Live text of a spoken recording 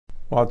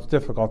Well, it's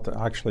difficult to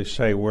actually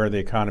say where the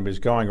economy is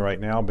going right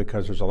now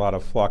because there's a lot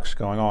of flux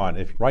going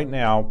on. Right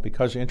now,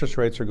 because interest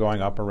rates are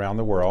going up around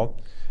the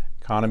world,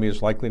 economy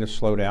is likely to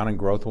slow down and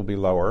growth will be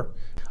lower.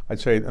 I'd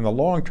say in the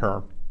long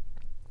term,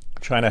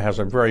 China has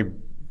a very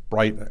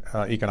bright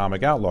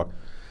economic outlook.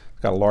 It's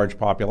got a large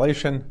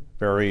population,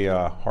 very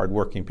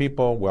hardworking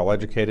people,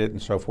 well-educated,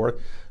 and so forth.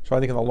 So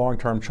I think in the long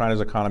term, China's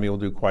economy will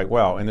do quite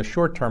well. In the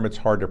short term, it's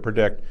hard to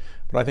predict,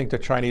 but I think the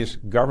Chinese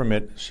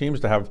government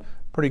seems to have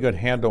pretty good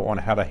handle on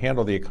how to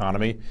handle the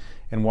economy.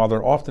 And while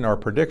there often are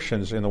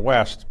predictions in the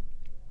West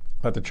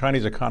that the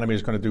Chinese economy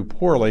is going to do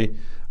poorly,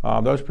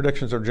 those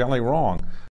predictions are generally wrong.